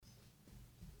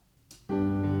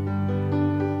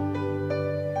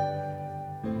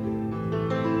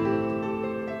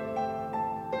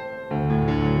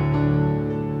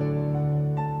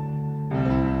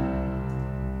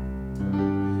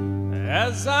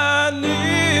As I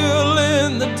kneel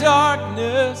in the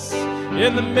darkness,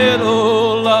 in the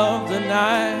middle of the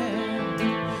night,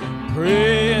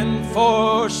 praying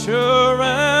for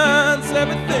assurance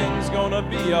everything's gonna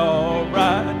be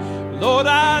alright. Lord,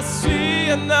 I see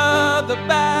another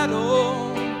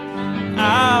battle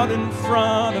out in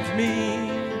front of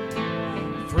me.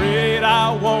 Afraid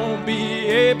I won't be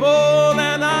able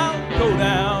and I'll go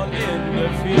down in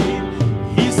defeat.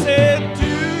 He said, do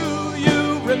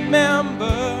you remember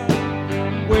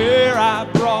where I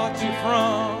brought you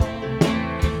from?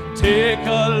 Take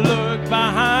a look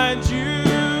behind you,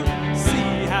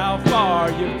 see how far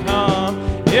you've come.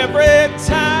 Every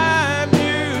time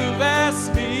you've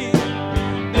asked me,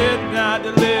 didn't I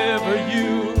deliver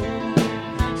you?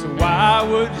 So why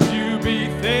would you be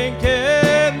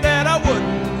thinking that I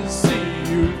wouldn't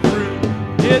see you through?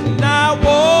 Didn't I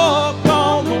walk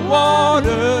on the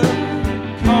water,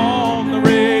 calm the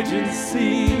raging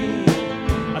sea?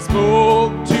 I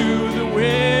spoke to the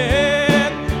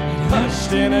wind,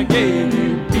 hushed and I gave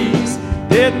you peace.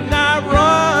 Didn't I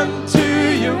run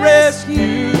to your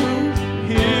rescue,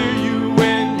 hear you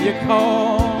when you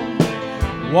call?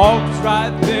 Walked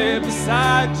right there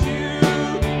beside you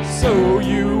so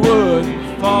you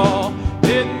wouldn't fall.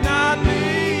 Didn't I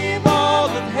leave all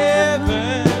of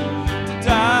heaven to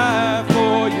die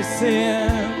for your sin?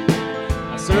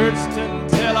 I searched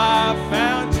until I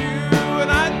found you and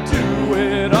I'd do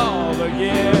it all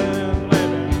again.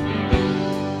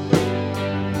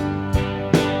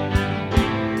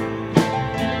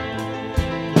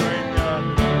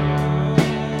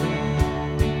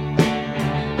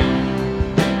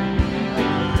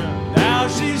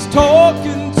 She's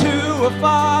talking to a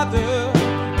father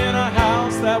in a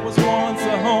house that was once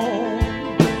a home.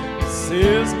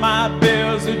 Says my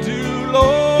bills are due,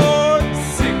 Lord,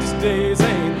 6 days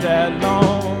ain't that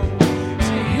long.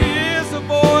 She hears a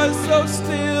voice so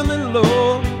still and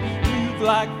low, you've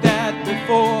like that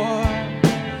before.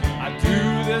 I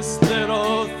do this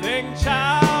little thing,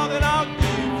 child, and I'll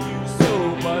give you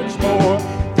so much more.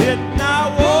 Didn't I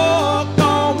walk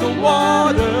on the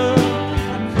water,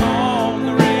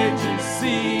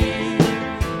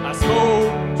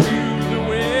 spoke to the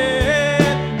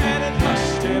wind and it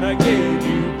hushed and I gave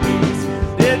you peace?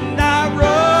 Didn't I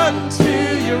run to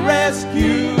your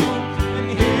rescue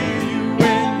and hear you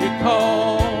when you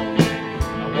call?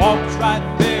 I walked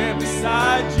right there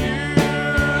beside you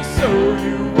so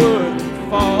you wouldn't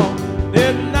fall.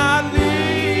 Didn't I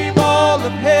leave all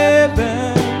of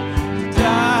heaven to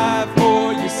die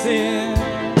for your sin?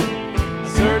 I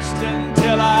searched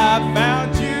until I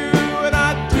found you and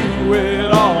I'd do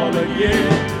it all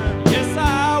again. Yes,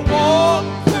 I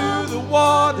walked through the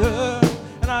water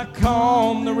and I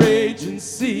calmed the raging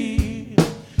sea.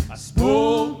 I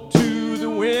spoke to the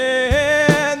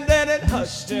wind and it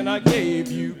hushed and I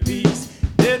gave you peace.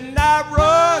 Didn't I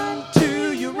run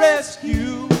to your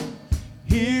rescue,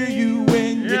 hear you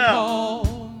when you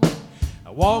call?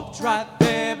 I walked right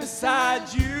there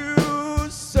beside you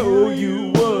so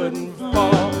you wouldn't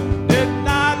fall. Didn't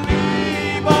I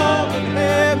leave all in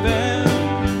heaven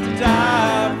to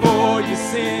die for your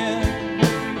sin?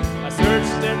 I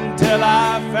searched until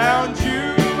I found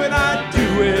you and I'd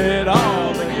do it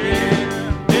all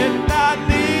again. Didn't I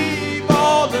leave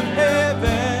all of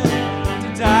heaven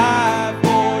to die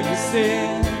for your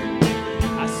sin?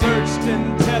 I searched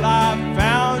until I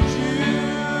found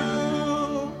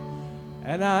you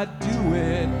and I'd do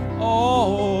it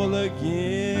all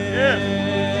again. Yes.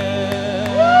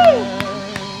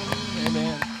 Woo!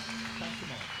 Amen.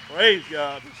 Praise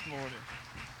God this morning.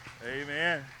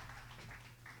 Amen.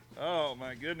 Oh,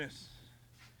 my goodness.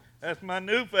 That's my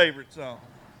new favorite song.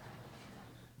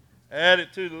 Add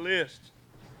it to the list.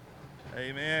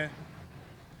 Amen.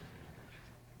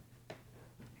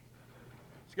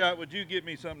 Scott, would you get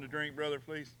me something to drink, brother,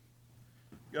 please?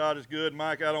 God is good.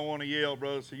 Mike, I don't want to yell,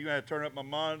 brother, so you're going to have to turn up my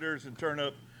monitors and turn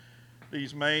up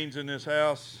these mains in this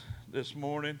house this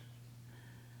morning.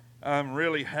 I'm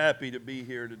really happy to be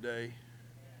here today.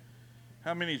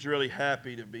 How many is really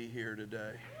happy to be here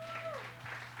today?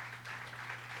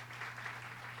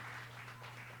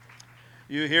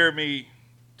 You hear me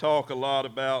talk a lot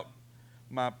about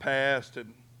my past,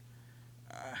 and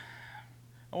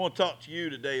I want to talk to you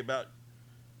today about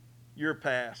your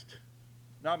past.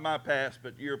 Not my past,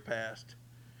 but your past.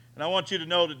 And I want you to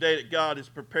know today that God is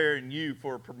preparing you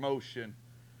for a promotion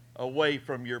away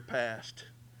from your past.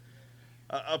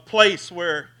 A place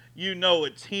where you know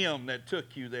it's Him that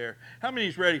took you there. How many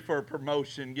is ready for a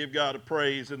promotion? Give God a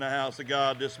praise in the house of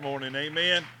God this morning.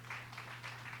 Amen.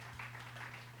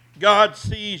 God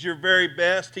sees your very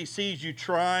best. He sees you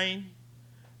trying.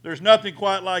 There's nothing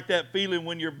quite like that feeling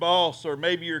when your boss or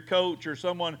maybe your coach or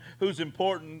someone who's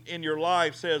important in your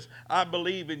life says, I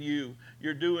believe in you.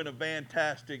 You're doing a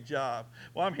fantastic job.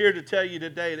 Well, I'm here to tell you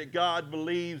today that God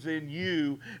believes in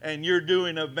you and you're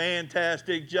doing a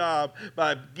fantastic job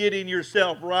by getting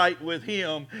yourself right with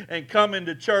Him and coming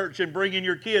to church and bringing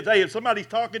your kids. Hey, if somebody's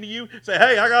talking to you, say,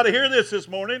 hey, I got to hear this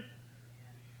morning.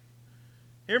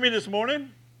 Hear me this morning.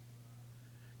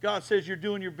 God says you're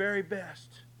doing your very best.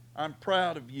 I'm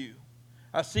proud of you.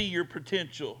 I see your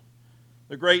potential.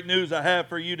 The great news I have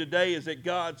for you today is that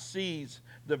God sees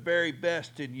the very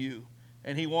best in you,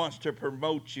 and He wants to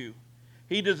promote you.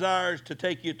 He desires to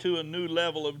take you to a new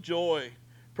level of joy,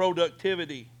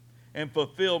 productivity, and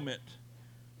fulfillment.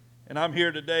 And I'm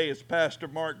here today as Pastor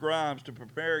Mark Grimes to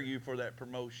prepare you for that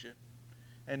promotion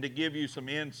and to give you some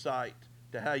insight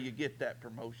to how you get that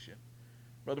promotion.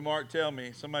 Brother Mark, tell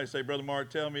me. Somebody say, Brother Mark,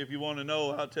 tell me. If you want to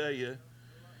know, I'll tell you.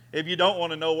 If you don't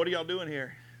want to know, what are y'all doing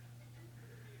here?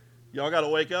 Y'all got to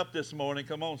wake up this morning.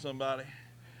 Come on, somebody.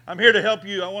 I'm here to help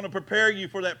you. I want to prepare you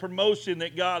for that promotion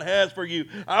that God has for you.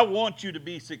 I want you to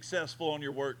be successful in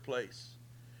your workplace.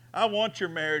 I want your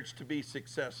marriage to be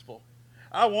successful.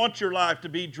 I want your life to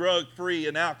be drug-free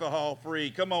and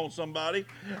alcohol-free. Come on, somebody.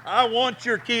 I want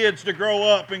your kids to grow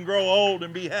up and grow old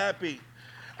and be happy.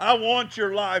 I want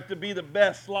your life to be the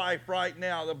best life right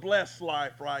now, the blessed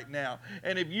life right now.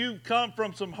 And if you've come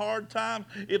from some hard times,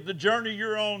 if the journey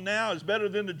you're on now is better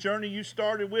than the journey you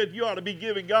started with, you ought to be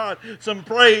giving God some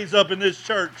praise up in this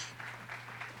church.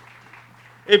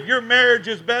 If your marriage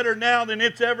is better now than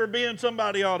it's ever been,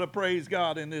 somebody ought to praise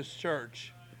God in this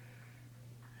church.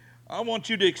 I want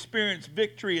you to experience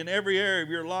victory in every area of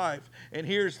your life. And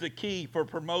here's the key for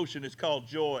promotion. It's called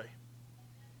joy.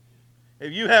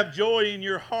 If you have joy in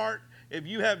your heart,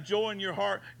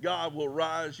 God will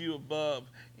rise you above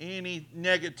any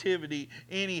negativity,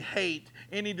 any hate,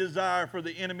 any desire for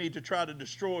the enemy to try to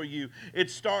destroy you.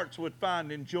 It starts with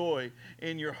finding joy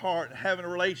in your heart. Having a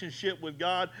relationship with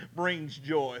God brings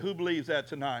joy. Who believes that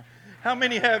tonight? How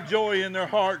many have joy in their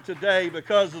heart today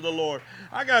because of the Lord?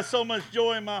 I got so much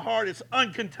joy in my heart, it's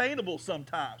uncontainable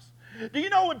sometimes. Do you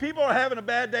know when people are having a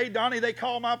bad day, Donnie, they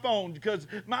call my phone because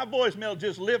my voicemail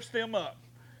just lifts them up.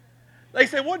 They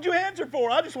say, what'd you answer for?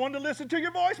 I just wanted to listen to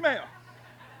your voicemail.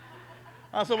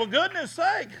 I said, well, goodness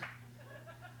sake.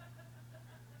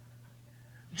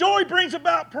 Joy brings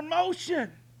about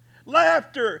promotion,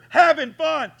 laughter, having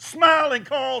fun, smiling,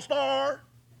 Carl Starr.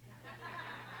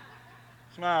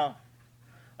 Smile.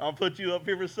 I'll put you up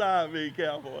here beside me,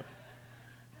 cowboy.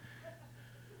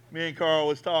 Me and Carl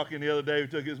was talking the other day. We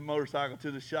took his motorcycle to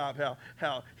the shop.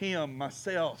 How him,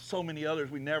 myself, so many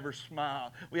others, we never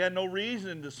smile. We had no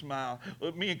reason to smile.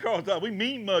 Me and Carl thought we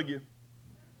mean mug you.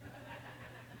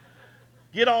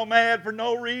 Get all mad for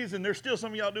no reason. There's still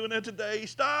some of y'all doing that today.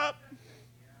 Stop.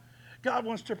 God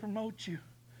wants to promote you.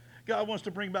 God wants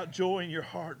to bring about joy in your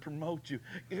heart, promote you.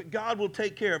 God will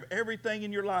take care of everything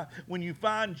in your life. When you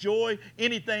find joy,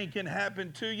 anything can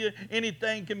happen to you.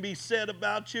 Anything can be said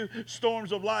about you.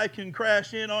 Storms of life can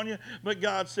crash in on you. But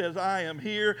God says, I am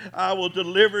here. I will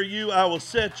deliver you. I will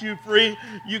set you free.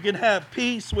 You can have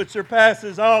peace which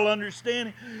surpasses all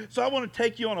understanding. So I want to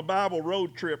take you on a Bible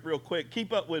road trip real quick.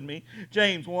 Keep up with me.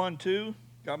 James 1:2.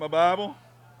 Got my Bible?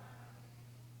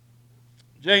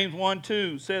 James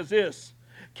 1:2 says this.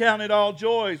 Count it all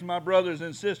joys, my brothers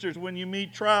and sisters, when you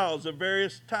meet trials of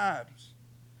various types.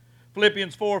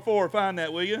 Philippians 4:4, find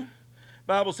that, will you?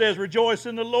 Bible says, rejoice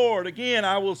in the Lord. Again,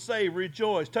 I will say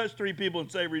rejoice. Touch three people and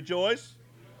say rejoice.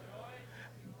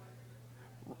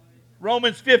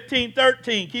 Romans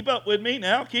 15:13. Keep up with me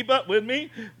now. Keep up with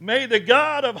me. May the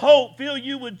God of hope fill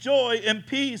you with joy and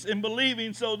peace in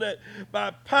believing, so that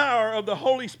by power of the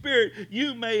Holy Spirit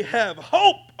you may have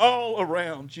hope all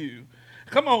around you.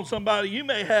 Come on, somebody. You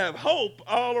may have hope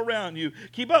all around you.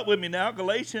 Keep up with me now.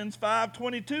 Galatians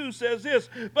 5:22 says this.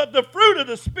 But the fruit of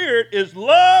the Spirit is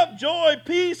love, joy,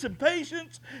 peace, and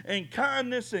patience, and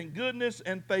kindness, and goodness,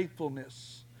 and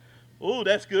faithfulness. Oh,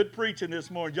 that's good preaching this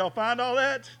morning. Did y'all find all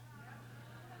that?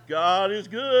 God is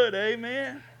good.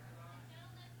 Amen.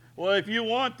 Well, if you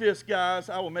want this, guys,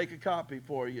 I will make a copy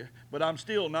for you. But I'm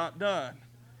still not done.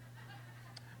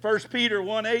 1 Peter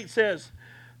 1:8 says,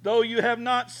 though you have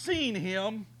not seen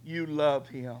him, you love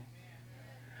him.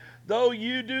 Though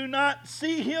you do not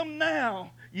see him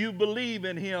now, you believe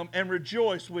in him and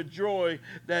rejoice with joy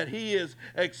that he is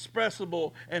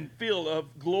expressible and filled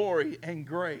of glory and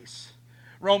grace.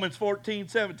 Romans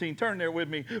 14:17, turn there with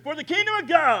me. For the kingdom of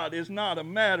God is not a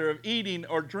matter of eating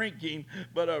or drinking,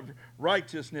 but of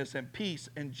righteousness and peace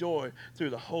and joy through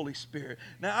the Holy Spirit.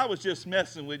 Now, I was just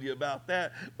messing with you about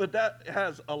that, but that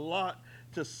has a lot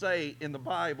to say in the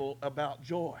Bible about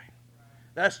joy.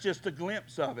 That's just a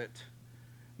glimpse of it.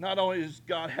 Not only does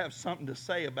God have something to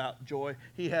say about joy,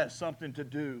 He has something to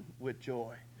do with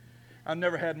joy. I've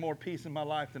never had more peace in my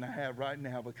life than I have right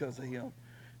now because of Him.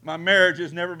 My marriage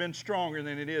has never been stronger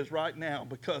than it is right now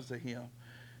because of Him.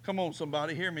 Come on,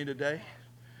 somebody, hear me today.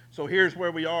 So here's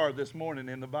where we are this morning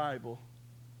in the Bible.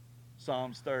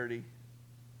 Psalms 30.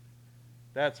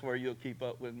 That's where you'll keep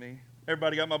up with me.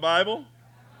 Everybody got my Bible?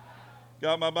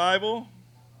 Got my Bible?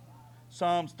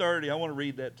 Psalms 30. I want to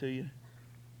read that to you.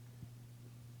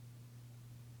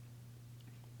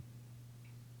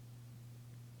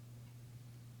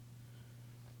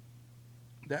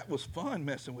 That was fun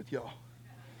messing with y'all.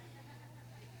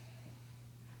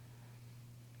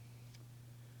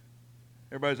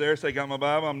 Everybody's there? Say, got my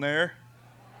Bible? I'm there.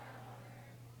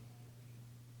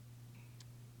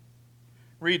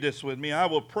 Read this with me. I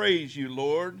will praise you,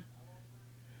 Lord,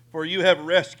 for you have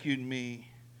rescued me.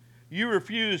 You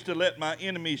refuse to let my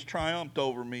enemies triumph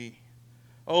over me.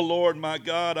 O Lord, my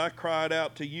God, I cried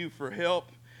out to you for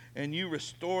help, and you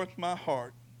restoreth my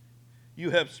heart.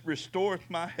 You have restored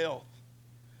my health.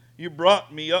 You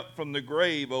brought me up from the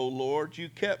grave, O Lord. You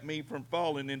kept me from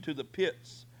falling into the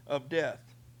pits of death.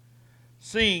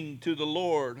 Sing to the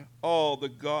Lord, all the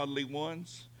godly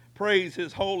ones. Praise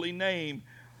His holy name.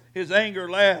 His anger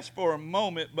lasts for a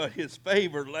moment, but His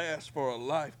favor lasts for a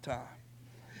lifetime.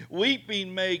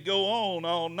 Weeping may go on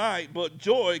all night, but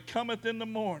joy cometh in the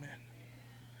morning.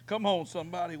 Come on,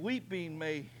 somebody. Weeping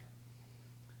may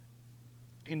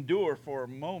endure for a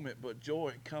moment, but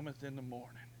joy cometh in the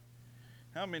morning.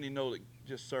 How many know that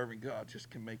just serving God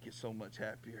just can make you so much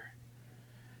happier?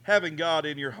 Having God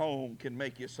in your home can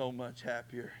make you so much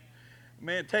happier.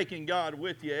 Man, taking God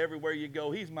with you everywhere you go.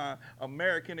 He's my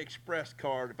American Express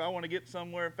card. If I want to get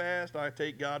somewhere fast, I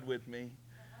take God with me.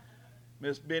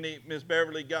 Miss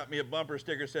Beverly got me a bumper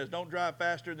sticker that says, don't drive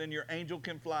faster than your angel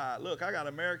can fly. Look, I got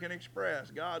American Express.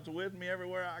 God's with me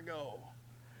everywhere I go.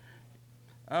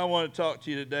 I want to talk to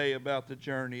you today about the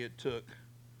journey it took.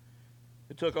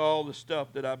 It took all the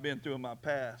stuff that I've been through in my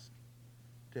past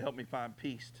to help me find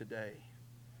peace today,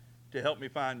 to help me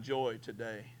find joy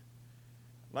today.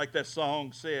 Like that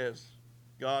song says,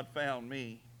 God found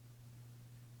me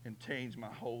and changed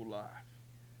my whole life.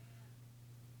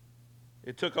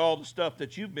 It took all the stuff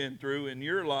that you've been through in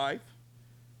your life,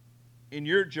 in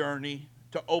your journey,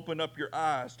 to open up your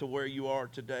eyes to where you are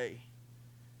today.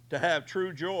 To have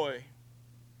true joy,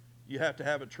 you have to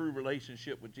have a true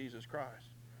relationship with Jesus Christ.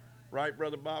 Right,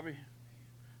 Brother Bobby?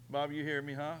 Bobby, you hear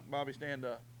me, huh? Bobby, stand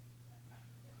up.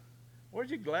 Where's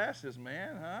your glasses,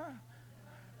 man, huh?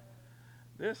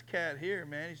 This cat here,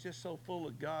 man, he's just so full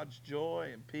of God's joy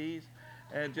and peace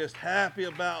and just happy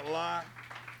about life.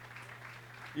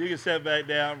 You can sit back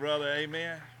down, brother.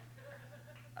 Amen.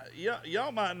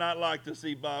 Y'all might not like to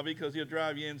see Bobby because he'll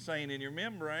drive you insane in your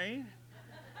membrane.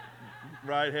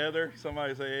 Right, Heather?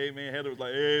 Somebody say amen. Heather was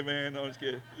like, amen. No, I'm just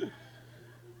kidding.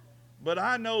 But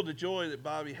I know the joy that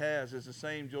Bobby has is the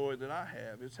same joy that I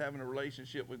have. It's having a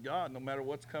relationship with God. No matter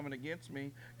what's coming against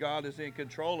me, God is in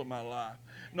control of my life.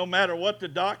 No matter what the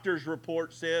doctor's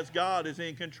report says, God is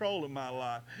in control of my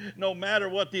life. No matter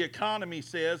what the economy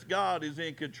says, God is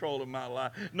in control of my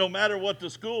life. No matter what the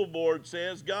school board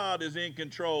says, God is in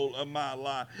control of my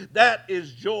life. That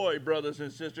is joy, brothers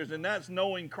and sisters, and that's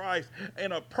knowing Christ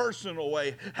in a personal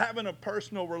way, having a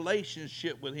personal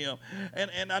relationship with Him.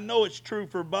 And I know it's true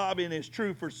for Bobby, and it's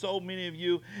true for so many of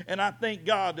you. And I thank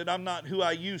God that I'm not who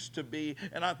I used to be.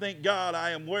 And I thank God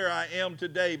I am where I am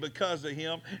today because of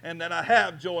Him, and that I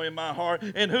have joy in my heart.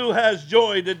 And who has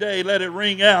joy today? Let it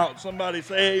ring out. Somebody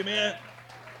say amen.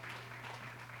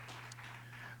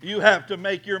 You have to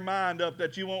make your mind up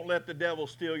that you won't let the devil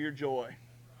steal your joy.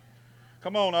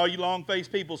 Come on, all you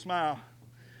long-faced people, smile.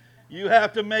 You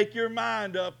have to make your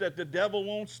mind up that the devil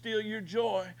won't steal your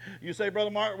joy. You say,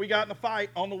 Brother Mark, we got in a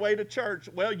fight on the way to church.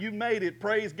 Well, you made it.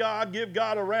 Praise God. Give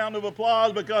God a round of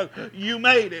applause because you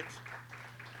made it.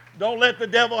 Don't let the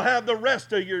devil have the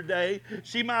rest of your day.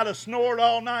 She might have snored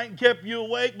all night and kept you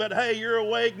awake, but hey, you're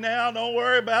awake now. Don't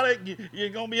worry about it. You're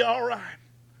going to be all right.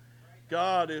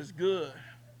 God is good.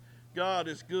 God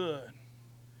is good.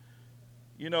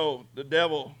 You know, the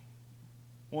devil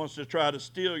wants to try to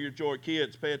steal your joy.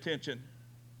 Kids, pay attention.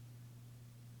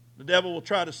 The devil will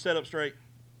try to set up straight.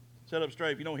 Set up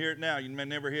straight. If you don't hear it now, you may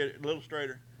never hear it. A little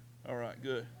straighter. All right,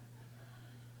 good.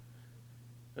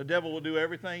 The devil will do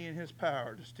everything in his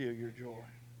power to steal your joy,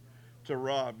 to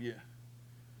rob you.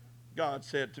 God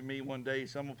said to me one day,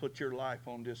 I'm going to put your life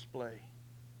on display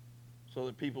so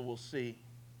that people will see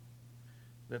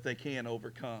that they can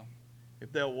overcome.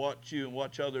 If they'll watch you and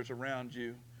watch others around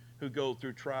you who go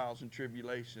through trials and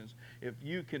tribulations. If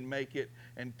you can make it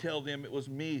and tell them it was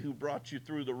me who brought you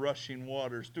through the rushing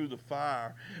waters, through the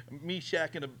fire.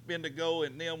 Meshach and Abednego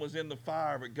and them was in the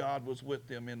fire, but God was with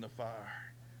them in the fire.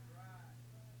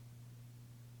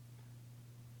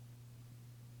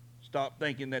 Stop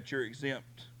thinking that you're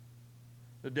exempt.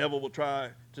 The devil will try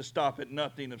to stop at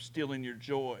nothing of stealing your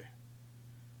joy.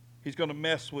 He's going to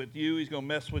mess with you. He's going to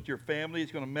mess with your family.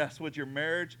 He's going to mess with your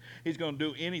marriage. He's going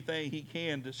to do anything he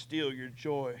can to steal your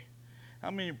joy.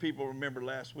 How many people remember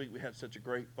last week we had such a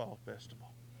great fall festival?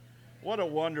 What a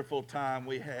wonderful time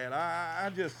we had.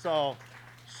 I just saw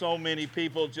so many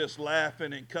people just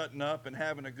laughing and cutting up and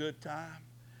having a good time.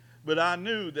 But I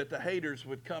knew that the haters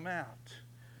would come out.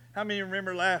 How many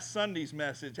remember last Sunday's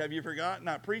message? Have you forgotten?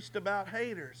 I preached about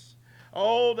haters.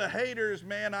 Oh, the haters,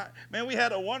 man. We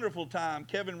had a wonderful time.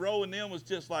 Kevin Rowe and them was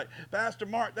just like, Pastor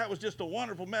Mark, that was just a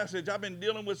wonderful message. I've been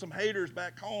dealing with some haters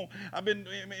back home. I've been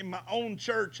in my own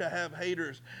church, I have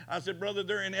haters. I said, brother,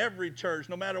 they're in every church.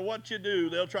 No matter what you do,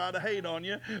 they'll try to hate on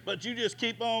you. But you just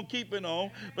keep on keeping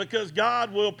on, because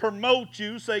God will promote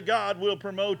you. Say, God will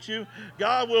promote you.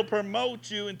 God will promote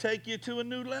you and take you to a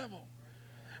new level.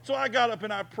 So I got up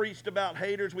and I preached about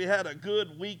haters. We had a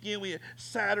good weekend.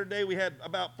 Saturday, we had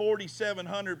about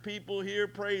 4,700 people here.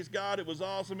 Praise God. It was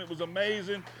awesome. It was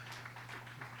amazing.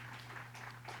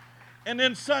 And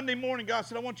then Sunday morning, God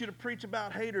said, I want you to preach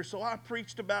about haters. So I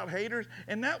preached about haters,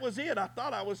 and that was it. I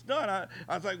thought I was done.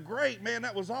 I was like, great, man,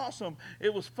 that was awesome.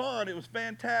 It was fun. It was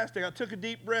fantastic. I took a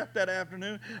deep breath that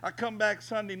afternoon. I come back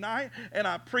Sunday night, and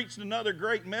I preached another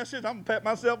great message. I'm going to pat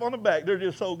myself on the back. They're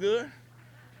just so good.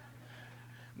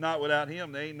 Not without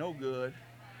him, they ain't no good.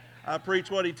 I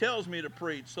preach what he tells me to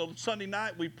preach. So Sunday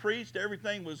night we preached.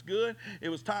 Everything was good. It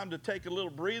was time to take a little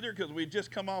breather because we'd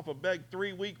just come off a big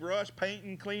 3-week rush,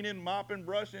 painting, cleaning, mopping,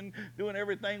 brushing, doing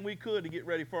everything we could to get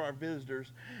ready for our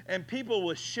visitors. And people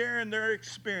were sharing their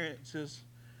experiences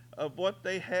of what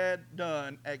they had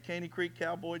done at Caney Creek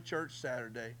Cowboy Church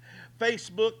Saturday.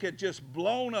 Facebook had just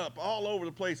blown up all over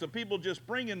the place of people just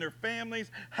bringing their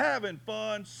families, having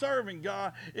fun, serving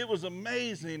God. It was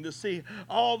amazing to see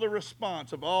all the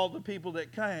response of all the people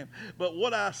that came. But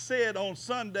what I said on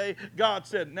Sunday, God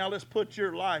said, now let's put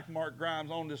your life, Mark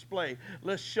Grimes, on display.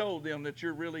 Let's show them that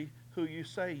you're really who you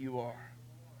say you are.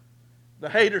 The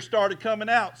haters started coming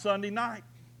out Sunday night.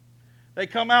 They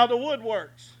come out of the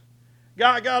woodworks.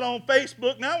 Guy got on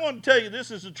Facebook. Now I want to tell you,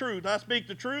 this is the truth. I speak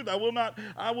the truth. I will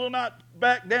not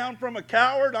back down from a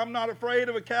coward. I'm not afraid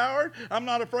of a coward. I'm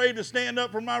not afraid to stand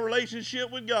up for my relationship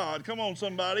with God. Come on,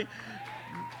 somebody.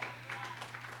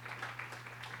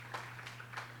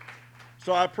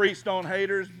 So I preached on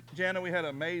haters. Jana, we had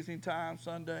an amazing time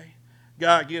Sunday.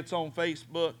 Guy gets on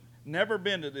Facebook. Never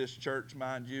been to this church,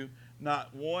 mind you.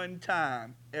 Not one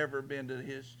time ever been to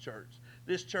his church.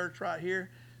 This church right here,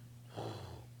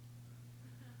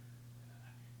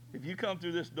 if you come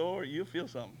through this door, you'll feel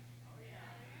something.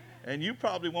 And you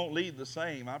probably won't leave the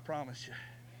same, I promise you.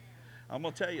 I'm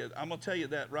going to tell you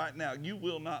that right now. You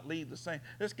will not leave the same.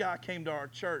 This guy came to our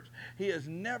church. He has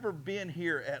never been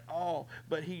here at all,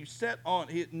 but he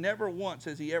never once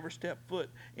has he ever stepped foot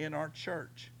in our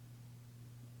church.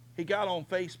 He got on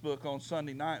Facebook on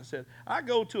Sunday night and said, I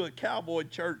go to a cowboy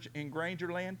church in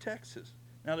Grangerland, Texas.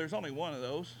 Now, there's only one of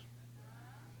those.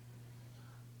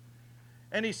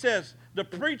 And he says, the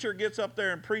preacher gets up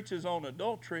there and preaches on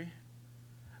adultery,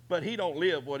 but he don't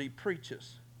live what he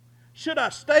preaches. Should I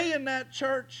stay in that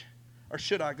church or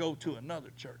should I go to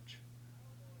another church?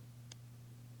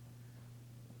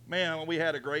 Man, we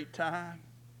had a great time.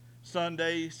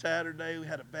 Sunday, Saturday, we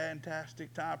had a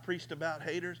fantastic time. I preached about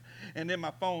haters. And then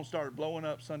my phone started blowing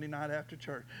up Sunday night after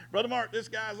church. Brother Mark, this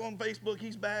guy's on Facebook.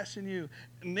 He's bashing you.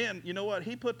 And then, you know what?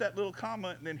 He put that little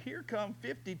comment, and then here come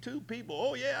 52 people.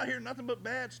 Oh, yeah, I hear nothing but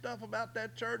bad stuff about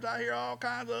that church. I hear all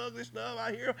kinds of ugly stuff.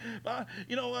 I hear,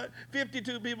 you know what?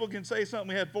 52 people can say something.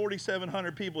 We had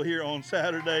 4,700 people here on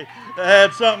Saturday that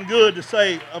had something good to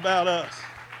say about us.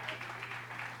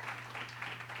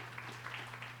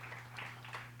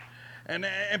 And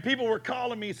people were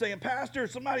calling me saying, Pastor,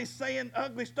 somebody's saying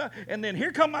ugly stuff. And then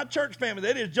here come my church family.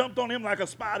 They just jumped on him like a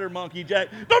spider monkey, Jack.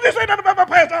 Don't you say nothing about my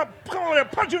pastor. I'll come on there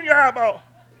and punch you in your eyeball.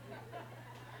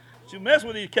 You mess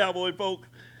with these cowboy folk.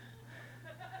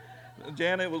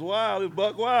 Janet, it was wild. It was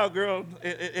buck wild, girl.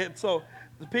 So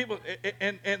the people,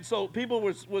 so people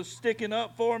was sticking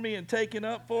up for me and taking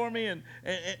up for me, and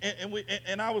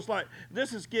I was like,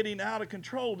 this is getting out of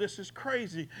control. This is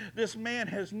crazy. This man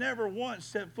has never once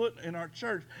set foot in our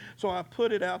church. So I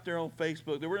put it out there on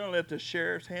Facebook that we're going to let the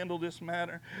sheriffs handle this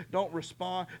matter. Don't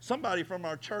respond. Somebody from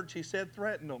our church, he said,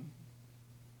 threatened them.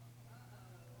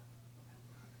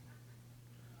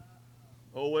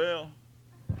 Oh, well.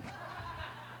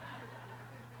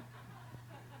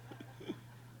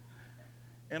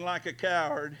 And like a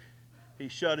coward, he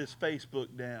shut his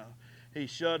Facebook down. He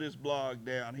shut his blog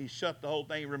down. He shut the whole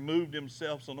thing, removed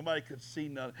himself so nobody could see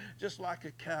nothing. Just like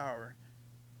a coward,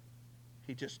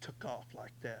 he just took off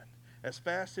like that. As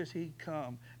fast as he'd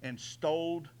come and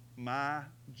stole my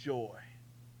joy.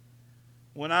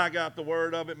 When I got the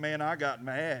word of it, man, I got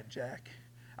mad, Jack.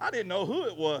 I didn't know who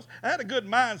it was. I had a good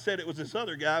mindset it was this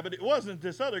other guy, but it wasn't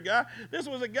this other guy. This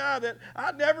was a guy that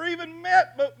I'd never even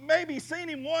met, but maybe seen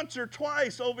him once or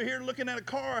twice over here looking at a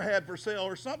car I had for sale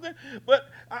or something. But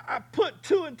I put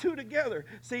two and two together.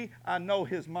 See, I know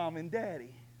his mom and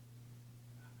daddy.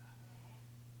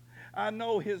 I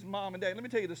know his mom and dad. Let me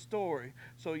tell you the story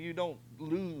so you don't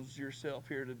lose yourself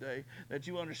here today, that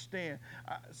you understand.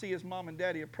 See, his mom and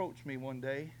daddy approached me one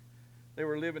day. They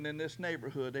were living in this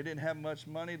neighborhood. They didn't have much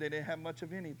money. They didn't have much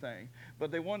of anything. But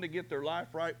they wanted to get their life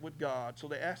right with God. So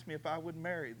they asked me if I would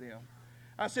marry them.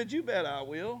 I said, you bet I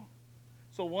will.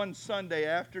 So one Sunday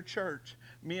after church,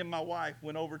 me and my wife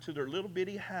went over to their little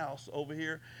bitty house over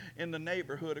here in the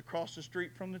neighborhood across the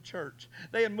street from the church.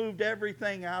 They had moved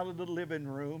everything out of the living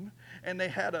room, and they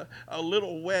had a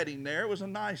little wedding there. It was a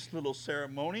nice little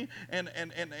ceremony, and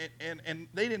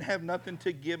they didn't have nothing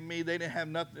to give me. They didn't have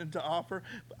nothing to offer.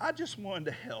 But I just wanted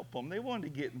to help them. They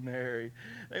wanted to get married.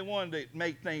 They wanted to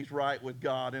make things right with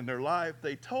God in their life.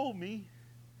 They told me.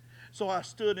 So I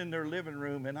stood in their living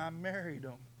room, and I married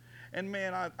them. And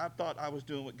man, I thought I was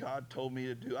doing what God told me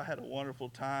to do. I had a wonderful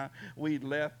time. We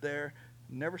left there,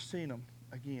 never seen them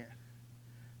again.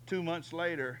 2 months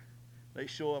later, they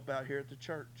show up out here at the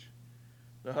church,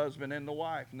 the husband and the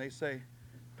wife, and they say,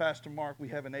 Pastor Mark, we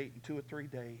haven't eaten in 2 or 3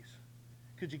 days.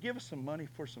 Could you give us some money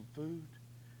for some food?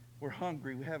 We're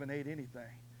hungry. We haven't ate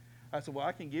anything. I said, well,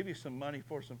 I can give you some money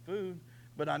for some food,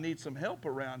 but I need some help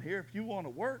around here. If you want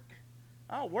to work,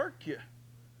 I'll work you.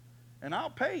 And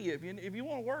I'll pay you. If you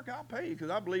want to work, I'll pay you,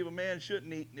 because I believe a man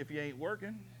shouldn't eat if he ain't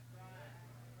working.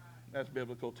 That's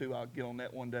biblical too. I'll get on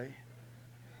that one day.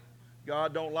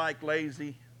 God don't like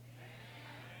lazy.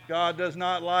 God does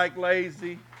not like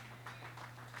lazy.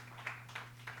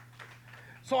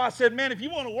 So I said, man, if you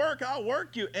want to work, I'll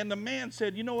work you. And the man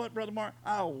said, you know what, Brother Mark,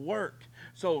 I'll work.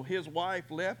 So his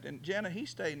wife left, and Jenna, he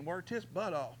stayed and worked his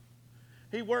butt off.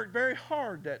 He worked very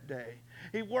hard that day.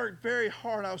 He worked very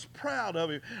hard. I was proud of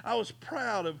him. I was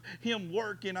proud of him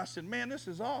working. I said, man, this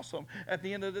is awesome. At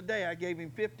the end of the day, I gave him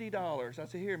 $50. I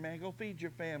said, here, man, go feed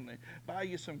your family. Buy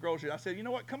you some groceries. I said, you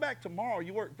know what? Come back tomorrow.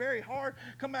 You worked very hard.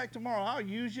 Come back tomorrow. I'll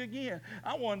use you again.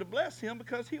 I wanted to bless him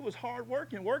because he was hard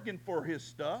working for his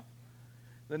stuff.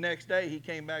 The next day, he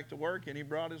came back to work, and he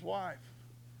brought his wife.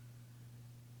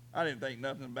 I didn't think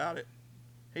nothing about it.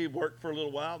 He'd work for a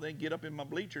little while, then get up in my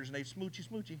bleachers, and they'd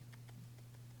smoochy.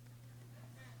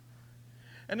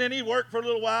 And then he'd work for a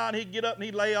little while, and he'd get up and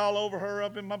he'd lay all over her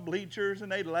up in my bleachers, and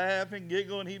they'd laugh and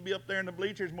giggle, and he'd be up there in the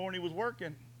bleachers more than he was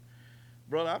working.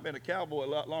 Brother, I've been a cowboy a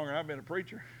lot longer than I've been a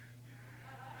preacher.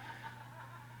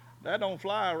 That don't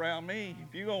fly around me.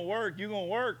 If you're going to work, you're going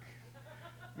to work.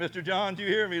 Mr. John, you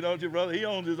hear me, don't you, brother? He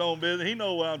owns his own business. He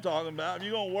knows what I'm talking about. If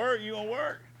you're going to work, you're going to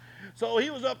work. So he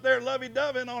was up there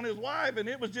lovey-doving on his wife, and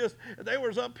it was just, they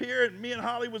was up here, and me and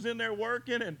Holly was in there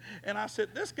working, and I said,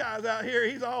 this guy's out here,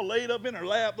 he's all laid up in her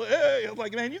lap. Hey, I was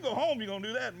like, man, you go home, you're going to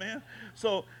do that, man.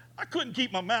 So I couldn't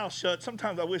keep my mouth shut.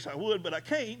 Sometimes I wish I would, but I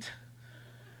can't.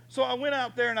 So I went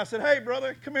out there, and I said, hey,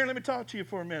 brother, come here, let me talk to you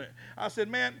for a minute. I said,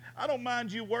 man, I don't mind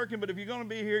you working, but if you're going to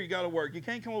be here, you got to work. You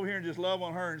can't come over here and just love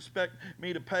on her and expect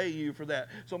me to pay you for that.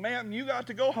 So, ma'am, you got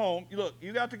to go home. Look,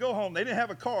 you got to go home. They didn't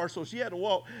have a car, so she had to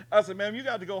walk. I said, ma'am, you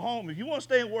got to go home. If you want to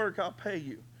stay and work, I'll pay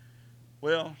you.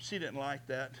 Well, she didn't like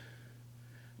that.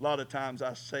 A lot of times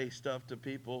I say stuff to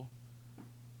people,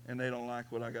 and they don't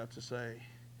like what I got to say,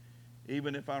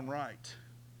 even if I'm right.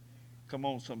 Come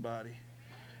on, somebody.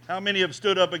 How many have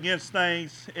stood up against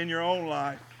things in your own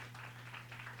life?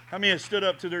 How many have stood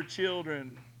up to their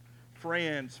children,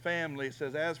 friends, family,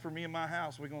 says, as for me and my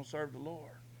house, we're going to serve the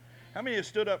Lord? How many have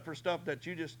stood up for stuff that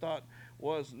you just thought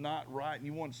was not right, and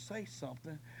you want to say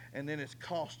something, and then it's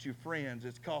cost you friends,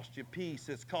 it's cost you peace,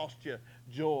 it's cost you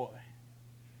joy?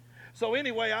 So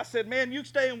anyway, I said, man, you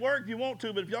stay and work if you want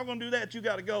to, but if y'all going to do that, you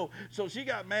got to go. So she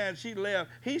got mad. She left.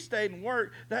 He stayed and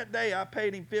worked. That day, I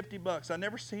paid him $50. I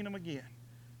never seen him again.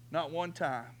 Not one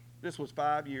time. This was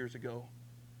 5 years ago.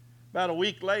 About a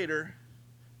week later,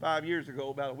 5 years ago,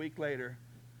 about a week later,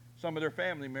 some of their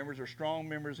family members are strong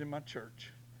members in my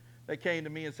church. They came to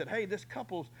me and said, hey, this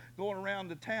couple's going around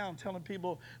the town telling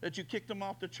people that you kicked them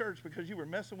off the church because you were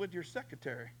messing with your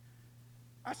secretary.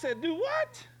 I said, do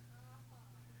what?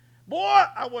 Boy,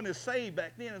 I wasn't as saved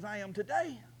back then as I am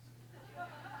today.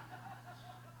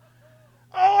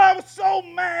 Oh, I was so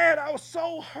mad. I was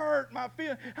so hurt. My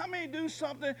feeling. How many do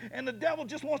something and the devil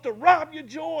just wants to rob your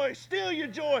joy, steal your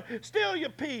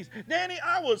peace? Danny,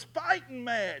 I was fighting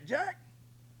mad. Jack,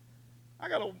 I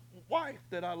got a wife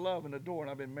that I love and adore, and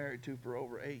I've been married to for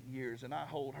over 8 years, and I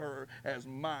hold her as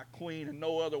my queen, and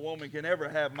no other woman can ever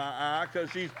have my eye because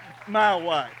she's my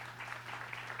wife.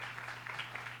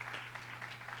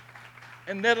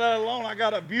 And let alone, I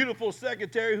got a beautiful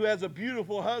secretary who has a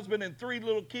beautiful husband and 2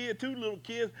 little kids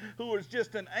who is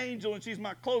just an angel, and she's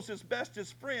my closest,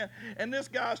 bestest friend. And this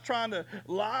guy's trying to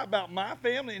lie about my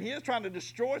family, and he's trying to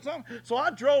destroy something. So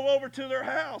I drove over to their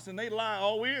house, and they lie.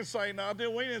 Oh, we didn't say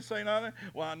nothing.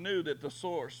 Well, I knew that the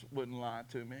source wouldn't lie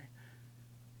to me.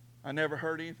 I never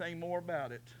heard anything more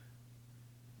about it.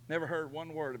 Never heard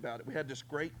one word about it. We had this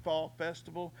great fall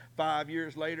festival. 5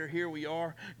 years later, here we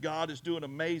are. God is doing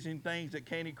amazing things at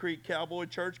Caney Creek Cowboy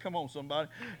Church. Come on, somebody.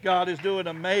 God is doing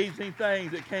amazing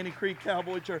things at Caney Creek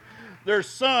Cowboy Church. Their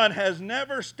son has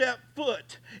never stepped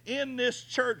foot in this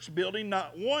church building.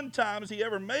 Not one time has he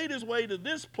ever made his way to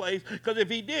this place, because if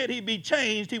he did, he'd be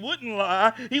changed. He wouldn't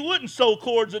lie. He wouldn't sow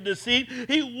cords of deceit.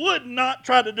 He would not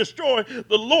try to destroy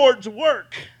the Lord's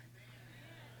work.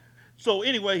 So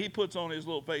anyway, he puts on his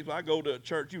little face. I go to a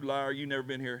church. You liar, you never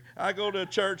been here. I go to a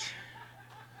church.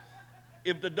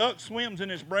 If the duck swims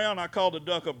and it's brown, I call the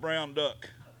duck a brown duck.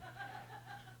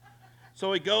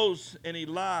 So he goes and he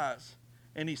lies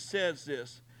and he says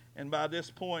this. And by this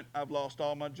point, I've lost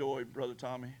all my joy, Brother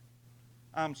Tommy.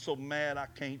 I'm so mad I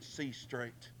can't see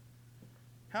straight.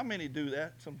 How many do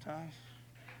that sometimes?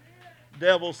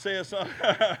 Devil says something.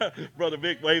 Brother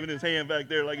Vic waving his hand back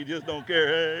there like he just don't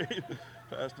care. Hey,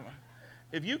 Pastor Mike.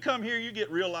 If you come here, you get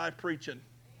real life preaching.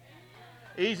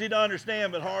 Easy to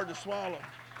understand, but hard to swallow.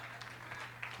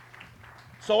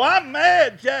 So I'm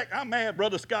mad, Jack. I'm mad.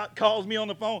 Brother Scott calls me on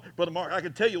the phone. Brother Mark, I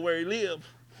can tell you where he lives.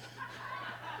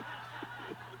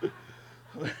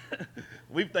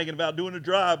 We're thinking about doing a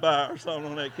drive-by or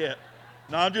something on that cat.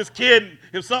 No, I'm just kidding.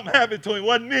 If something happened to him, it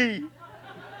wasn't me.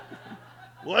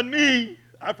 Wasn't me.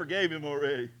 I forgave him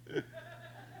already.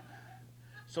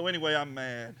 So anyway, I'm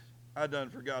mad. I done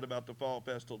forgot about the fall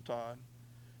festival, Todd.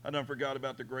 I done forgot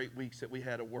about the great weeks that we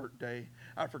had a work day.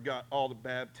 I forgot all the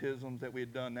baptisms that we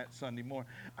had done that Sunday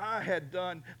morning. I had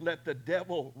done let the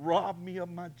devil rob me of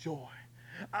my joy.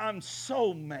 I'm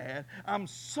so mad. I'm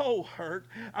so hurt.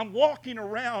 I'm walking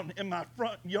around in my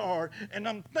front yard and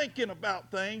I'm thinking about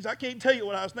things. I can't tell you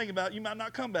what I was thinking about. You might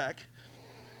not come back.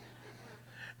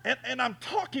 And I'm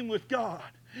talking with God.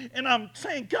 And I'm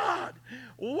saying, God,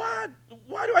 why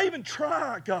do I even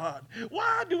try, God?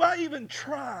 Why do I even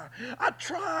try? I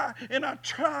try,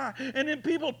 and then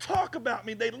people talk about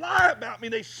me. They lie about me.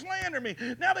 They slander me.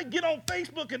 Now they get on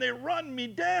Facebook and they run me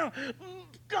down.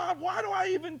 God, why do I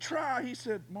even try? He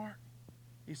said, Mark,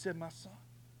 he said, my son.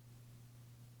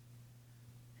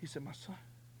 He said, my son,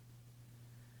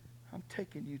 I'm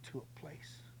taking you to a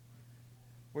place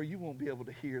where you won't be able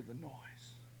to hear the noise.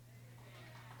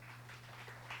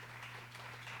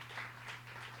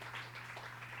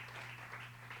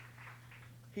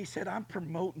 He said, I'm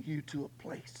promoting you to a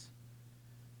place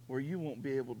where you won't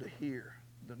be able to hear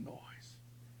the noise.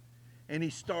 And he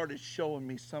started showing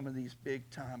me some of these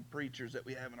big-time preachers that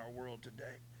we have in our world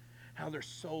today, how they're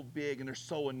so big and they're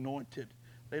so anointed,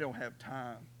 they don't have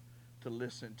time to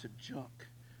listen to junk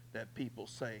that people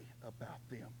say about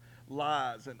them,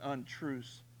 lies and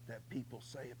untruths that people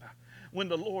say about. When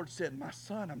the Lord said, my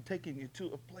son, I'm taking you to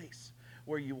a place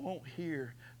where you won't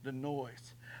hear the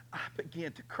noise, I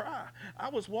began to cry. I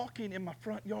was walking in my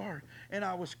front yard and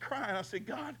I was crying. I said,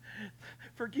 God,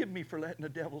 forgive me for letting the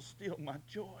devil steal my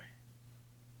joy.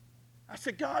 I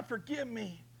said, God, forgive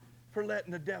me for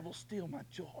letting the devil steal my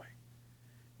joy.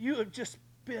 You have just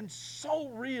been so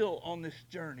real on this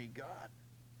journey, God.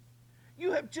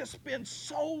 You have just been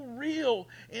so real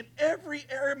in every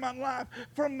area of my life,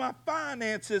 from my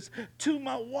finances to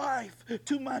my wife,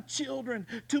 to my children,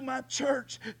 to my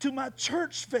church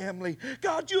family.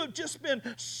 God, you have just been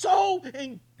so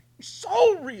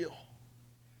real.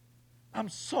 I'm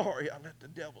sorry I let the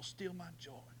devil steal my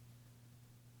joy.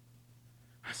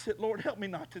 I said, Lord, help me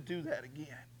not to do that again.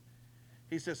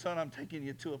 He said, son, I'm taking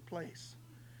you to a place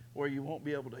where you won't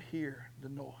be able to hear the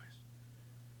noise.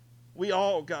 We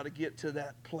all got to get to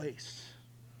that place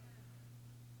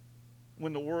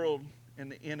when the world and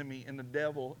the enemy and the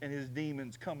devil and his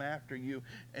demons come after you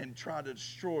and try to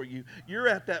destroy you. You're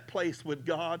at that place with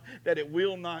God that it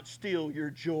will not steal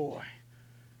your joy.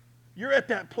 You're at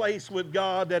that place with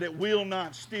God that it will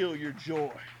not steal your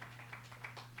joy.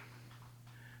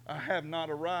 I have not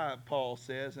arrived, Paul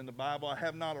says in the Bible. I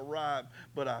have not arrived,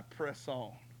 but I press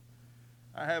on.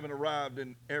 I haven't arrived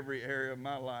in every area of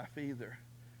my life either.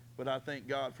 But I thank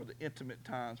God for the intimate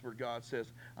times where God says,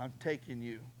 I'm taking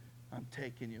you. I'm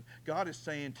taking you. God is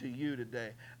saying to you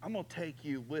today, I'm going to take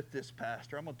you with this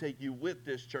pastor. I'm going to take you with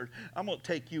this church. I'm going to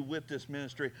take you with this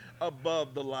ministry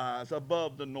above the lies,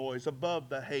 above the noise, above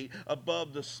the hate,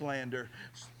 above the slander.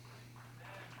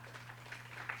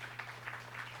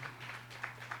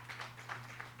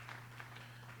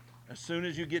 As soon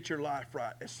as you get your life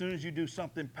right, as soon as you do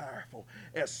something powerful,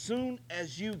 as soon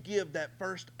as you give that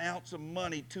first ounce of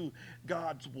money to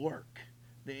God's work,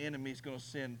 the enemy's going to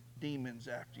send demons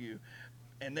after you.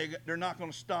 And they're not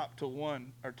going to stop till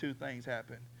one or two things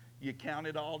happen. You count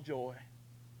it all joy,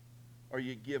 or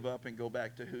you give up and go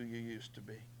back to who you used to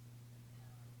be.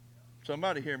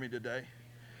 Somebody hear me today.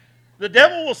 The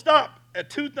devil will stop at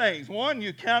two things. One,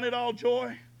 you count it all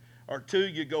joy, or two,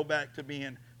 you go back to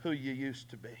being who you used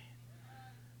to be.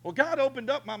 Well, God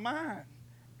opened up my mind.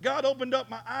 God opened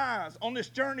up my eyes on this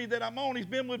journey that I'm on. He's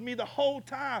been with me the whole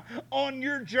time. On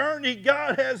your journey,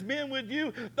 God has been with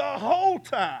you the whole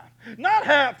time. Not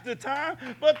half the time,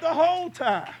 but the whole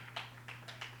time.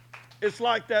 It's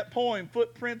like that poem,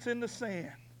 Footprints in the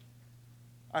Sand.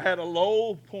 I had a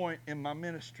low point in my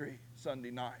ministry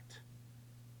Sunday night.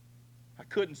 I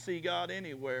couldn't see God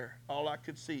anywhere. All I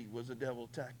could see was the devil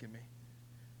attacking me.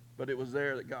 But it was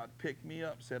there that God picked me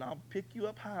up, said, I'll pick you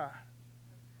up high.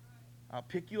 I'll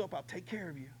pick you up. I'll take care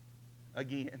of you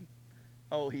again.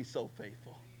 Oh, he's so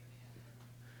faithful.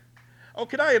 Oh,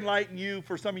 can I enlighten you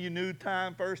for some of you new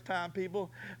time, first time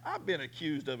people? I've been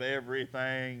accused of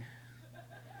everything.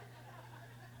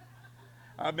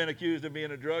 I've been accused of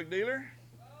being a drug dealer,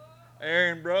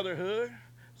 Aryan Brotherhood.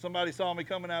 Somebody saw me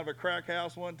coming out of a crack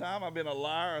house one time. I've been a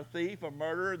liar, a thief, a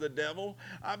murderer, the devil.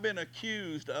 I've been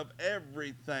accused of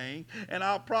everything, and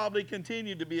I'll probably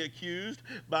continue to be accused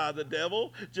by the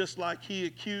devil just like he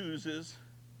accuses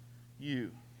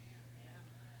you.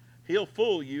 He'll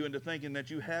fool you into thinking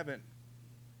that you haven't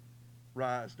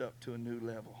rised up to a new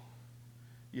level.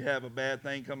 You have a bad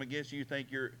thing come against you. You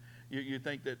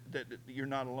think that you're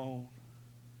not alone.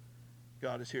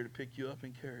 God is here to pick you up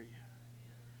and carry you.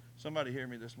 Somebody hear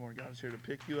me this morning. God is here to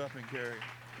pick you up and carry you.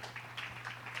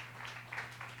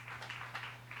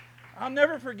 I'll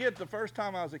never forget the first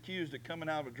time I was accused of coming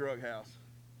out of a drug house.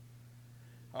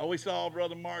 I always saw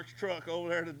Brother Mark's truck over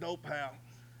there at the dope house.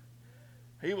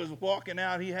 He was walking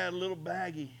out. He had a little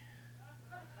baggie.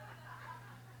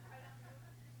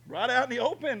 Right out in the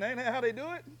open. Ain't that how they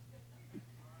do it?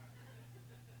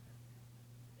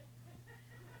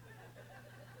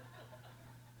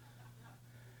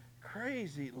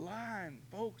 Crazy, lying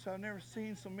folks. I've never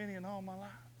seen so many in all my life.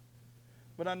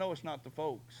 But I know it's not the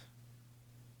folks.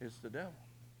 It's the devil.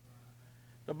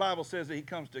 The Bible says that he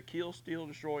comes to kill, steal,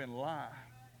 destroy, and lie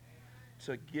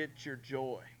to get your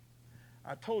joy.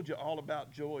 I told you all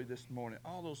about joy this morning.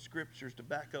 All those scriptures to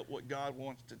back up what God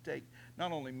wants to take,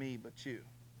 not only me, but you.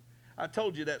 I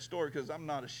told you that story because I'm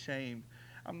not ashamed.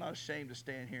 I'm not ashamed to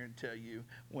stand here and tell you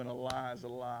when a lie is a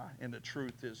lie and the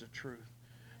truth is a truth.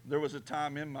 There was a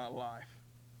time in my life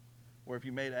where if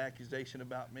you made an accusation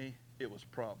about me, it was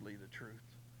probably the truth.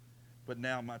 But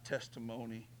now my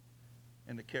testimony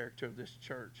and the character of this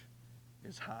church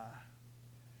is high.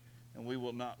 And we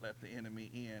will not let the enemy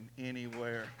in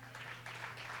anywhere.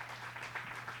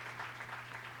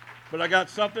 But I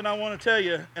got something I want to tell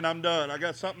you, and I'm done. I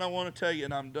got something I want to tell you,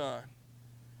 and I'm done.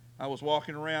 I was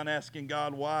walking around asking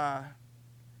God why.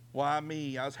 Why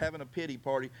me? I was having a pity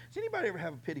party. Does anybody ever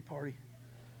have a pity party?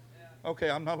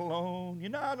 Okay, I'm not alone. You're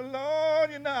not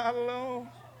alone. You're not alone.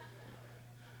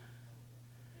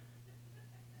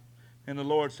 And the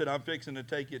Lord said, I'm fixing to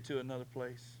take you to another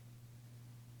place.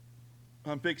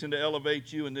 I'm fixing to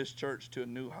elevate you in this church to a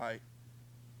new height.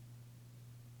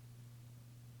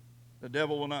 The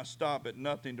devil will not stop at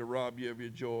nothing to rob you of your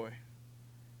joy.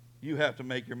 You have to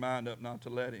make your mind up not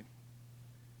to let him.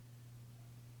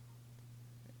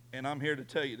 And I'm here to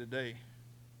tell you today,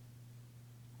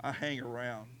 I hang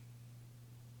around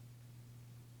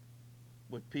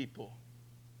with people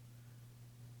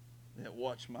that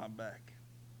watch my back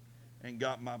and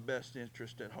got my best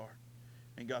interest at heart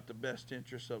and got the best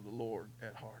interest of the Lord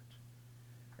at heart.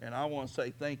 And I want to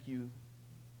say thank you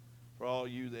for all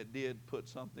you that did put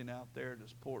something out there to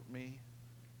support me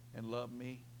and love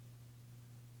me.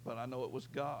 But I know it was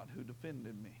God who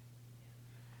defended me.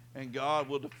 And God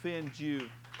will defend you.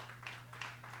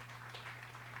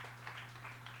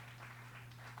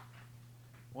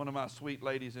 One of my sweet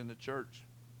ladies in the church,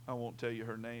 I won't tell you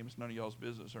her name. It's none of y'all's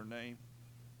business, her name.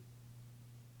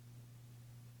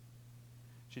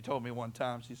 She told me one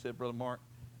time, she said, Brother Mark,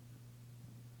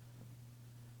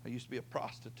 I used to be a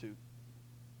prostitute.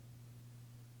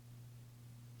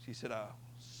 She said, I was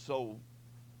so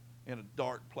in a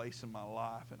dark place in my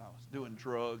life, and I was doing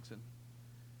drugs. And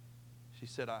she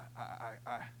said, I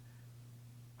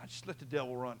just let the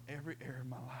devil run every area of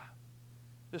my life.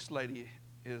 This lady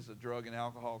is a drug and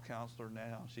alcohol counselor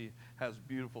now. She has a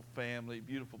beautiful family,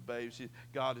 beautiful baby.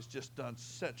 God has just done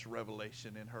such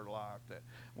revelation in her life that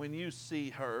when you see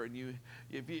her and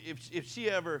if she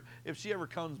ever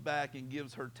comes back and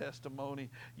gives her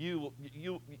testimony,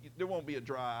 there won't be a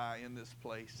dry eye in this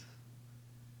place.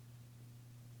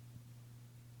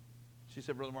 She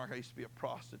said, Brother Mark, I used to be a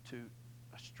prostitute,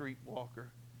 a street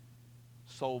walker,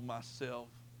 sold myself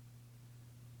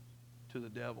to the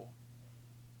devil.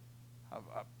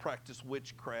 I practiced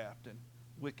witchcraft and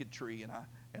wickedry,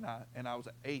 and I was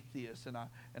an atheist, and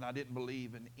I didn't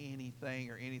believe in anything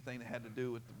that had to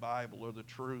do with the Bible or the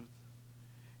truth.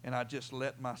 And I just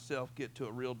let myself get to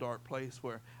a real dark place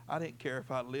where I didn't care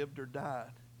if I lived or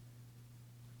died.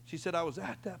 She said, I was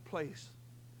at that place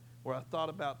where I thought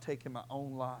about taking my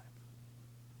own life,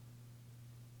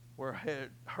 where I had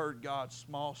heard God's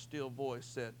small, still voice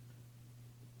said,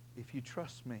 if you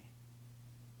trust me,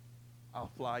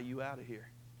 I'll fly you out of here.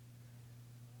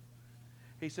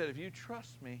 He said, if you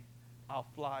trust me, I'll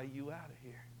fly you out of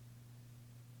here.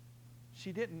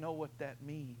 She didn't know what that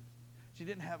means. She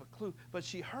didn't have a clue, but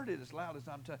she heard it as loud as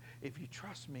I'm telling you. If you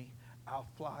trust me, I'll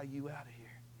fly you out of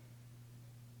here.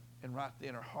 And right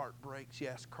then her heart breaks. She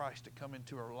asked Christ to come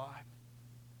into her life.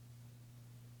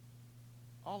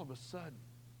 All of a sudden,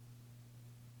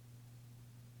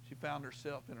 she found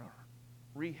herself in a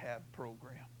rehab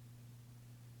program.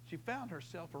 She found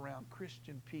herself around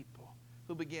Christian people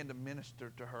who began to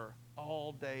minister to her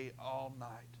all day, all night.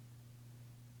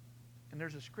 And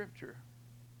there's a scripture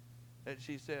that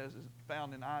she says is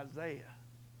found in Isaiah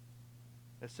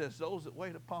that says, those that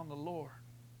wait upon the Lord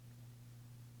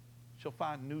shall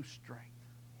find new strength.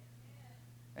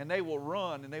 And they will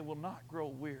run and they will not grow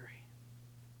weary.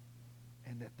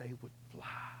 And that they would fly.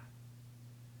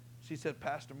 She said,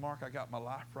 Pastor Mark, I got my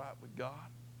life right with God.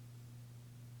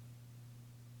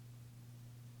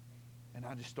 And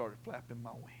I just started flapping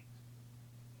my wings.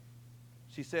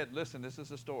 She said, listen, this is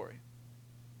the story.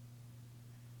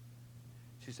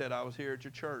 She said, I was here at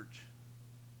your church.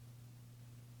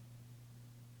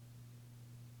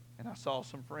 And I saw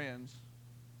some friends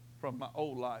from my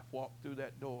old life walk through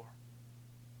that door.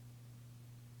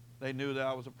 They knew that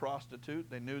I was a prostitute.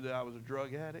 They knew that I was a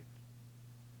drug addict.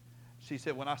 She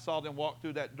said, when I saw them walk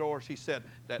through that door, she said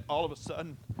that all of a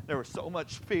sudden there was so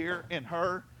much fear in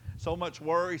her, so much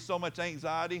worry, so much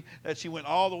anxiety, that she went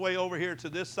all the way over here to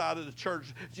this side of the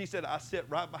church. She said, I sit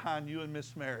right behind you and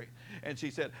Miss Mary. And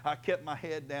she said, I kept my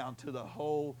head down to the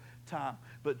whole time.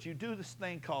 But you do this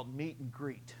thing called meet and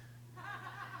greet.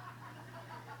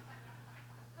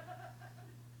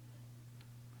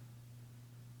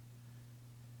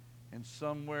 And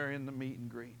somewhere in the meet and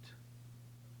greet,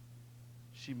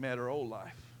 she met her old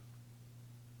life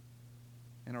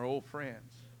and her old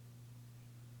friends.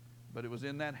 But it was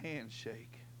in that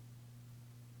handshake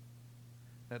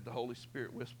that the Holy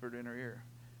Spirit whispered in her ear,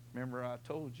 remember I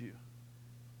told you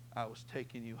I was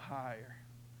taking you higher.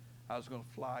 I was going to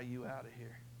fly you out of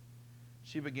here.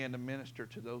 She began to minister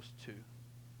to those two.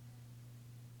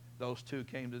 Those two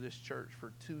came to this church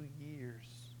for 2 years,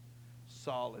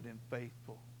 solid and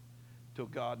faithful, till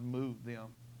God moved them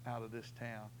out of this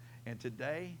town. And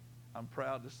today, I'm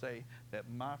proud to say that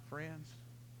my friends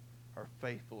are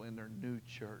faithful in their new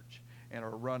church and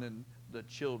are running the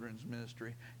children's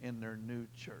ministry in their new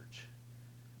church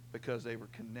because they were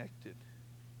connected.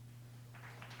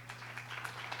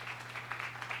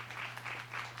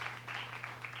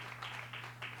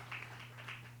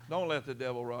 Don't let the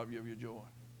devil rob you of your joy.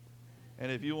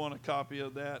 And if you want a copy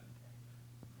of that,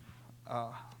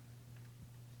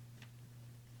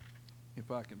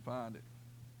 if I can find it.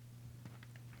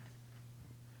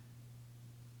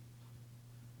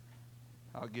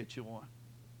 I'll get you one.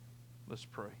 Let's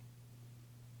pray.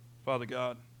 Father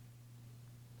God,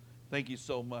 thank you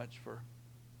so much for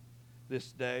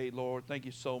this day, Lord. Thank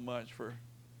you so much for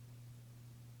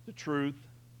the truth.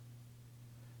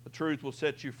 The truth will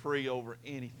set you free over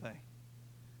anything.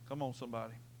 Come on,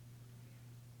 somebody.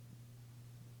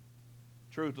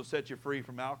 Truth will set you free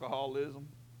from alcoholism.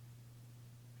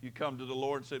 If you come to the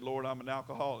Lord and say, Lord, I'm an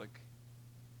alcoholic,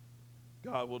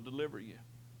 God will deliver you.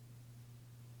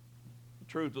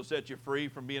 Truth will set you free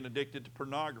from being addicted to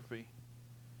pornography.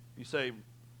 You say,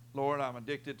 Lord, I'm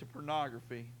addicted to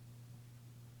pornography.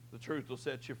 The truth will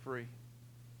set you free.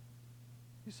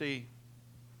 You see,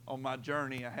 on my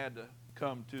journey, I had to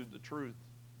come to the truth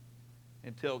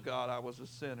and tell God I was a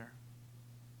sinner.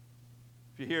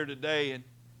 If you're here today and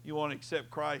you want to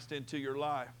accept Christ into your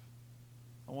life,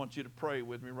 I want you to pray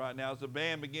with me right now. As the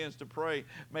band begins to pray,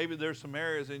 maybe there's some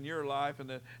areas in your life and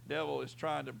the devil is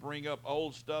trying to bring up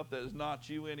old stuff that is not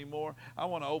you anymore. I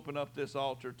want to open up this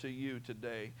altar to you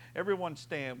today. Everyone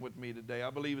stand with me today. I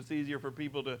believe it's easier for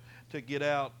people to get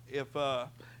out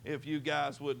if you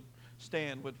guys would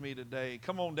stand with me today.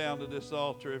 Come on down to this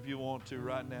altar if you want to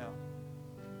right now.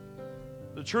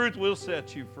 The truth will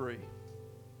set you free.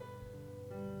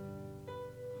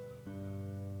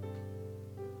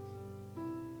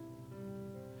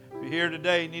 If you're here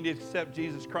today, you need to accept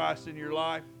Jesus Christ in your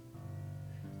life.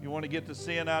 You want to get the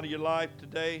sin out of your life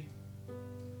today,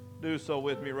 do so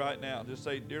with me right now. Just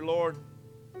say, "Dear Lord,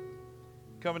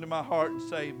 come into my heart and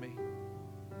save me.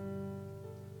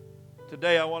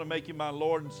 Today I want to make you my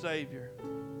Lord and Savior.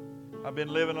 I've been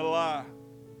living a lie.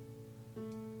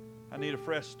 I need a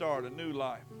fresh start, a new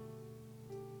life."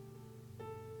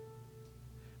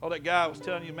 Oh, that guy was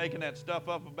telling you, making that stuff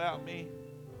up about me.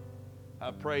 I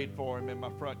prayed for him in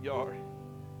my front yard.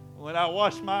 When I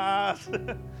washed my eyes,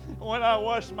 when I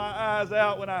washed my eyes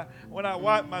out, when I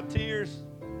wiped my tears,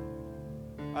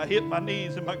 I hit my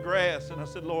knees in my grass and I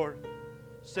said, "Lord,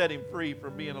 set him free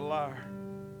from being a liar."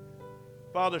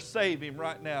 Father, save him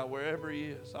right now wherever he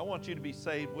is. I want you to be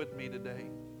saved with me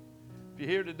today. If you're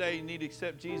here today, you need to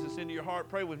accept Jesus into your heart.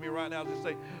 Pray with me right now. Just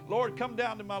say, "Lord, come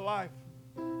down to my life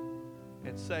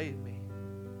and save me.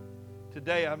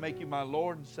 Today I make you my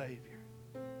Lord and Savior.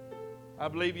 I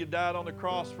believe you died on the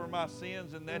cross for my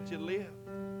sins and that you live.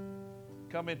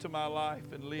 Come into my life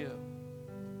and live."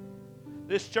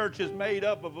 This church is made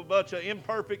up of a bunch of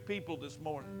imperfect people this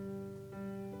morning.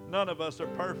 None of us are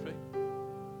perfect.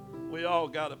 We all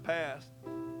got a past.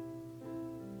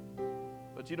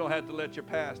 But you don't have to let your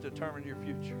past determine your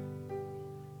future.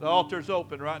 The altar's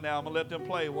open right now. I'm going to let them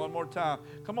play one more time.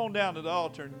 Come on down to the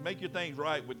altar and make your things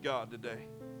right with God today.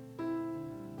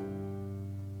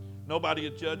 Nobody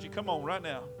will judge you. Come on right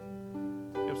now.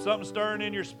 If something's stirring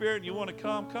in your spirit and you want to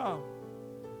come, come.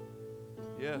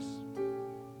 Yes.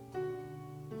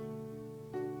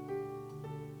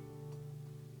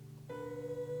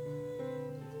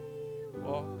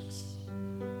 Walks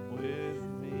with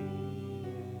me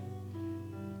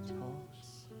and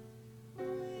talks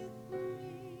with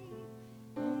me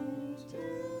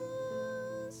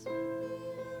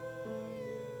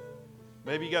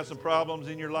Maybe you got some problems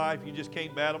in your life. You just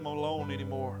can't battle them alone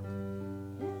anymore.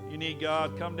 You need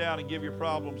God. Come down and give your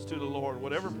problems to the Lord.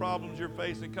 Whatever problems you're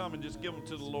facing, come and just give them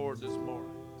to the Lord this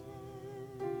morning.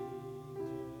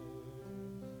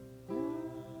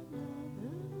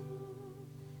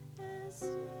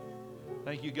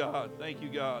 Thank you, God. Thank you,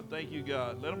 God. Thank you,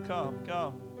 God. Let them come.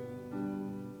 Come.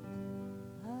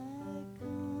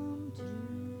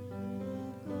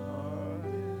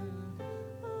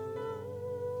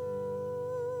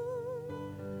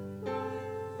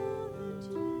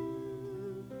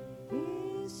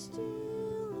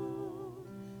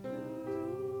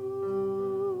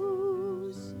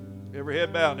 Every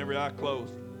head bowed and every eye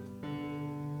closed.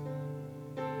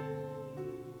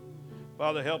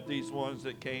 Father, help these ones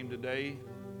that came today.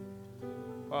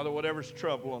 Father, whatever's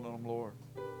troubling them, Lord,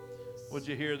 would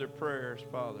you hear their prayers,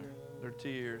 Father, their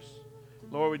tears.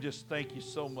 Lord, we just thank you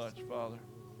so much, Father,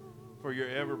 for your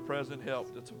ever-present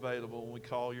help that's available when we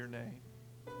call your name.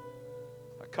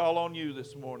 I call on you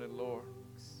this morning, Lord.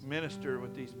 Minister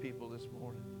with these people this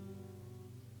morning.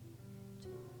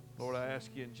 Lord, I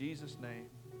ask you in Jesus' name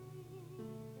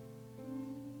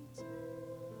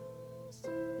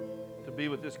to be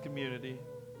with this community,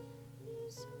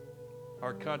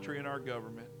 our country, and our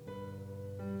government.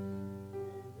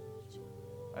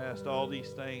 I asked all these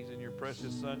things in your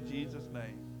precious Son, Jesus'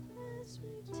 name.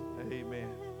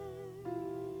 Amen.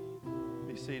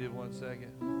 Be seated one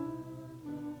second.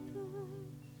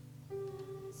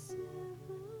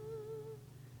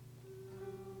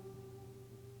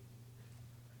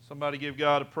 Somebody give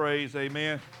God a praise.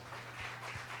 Amen.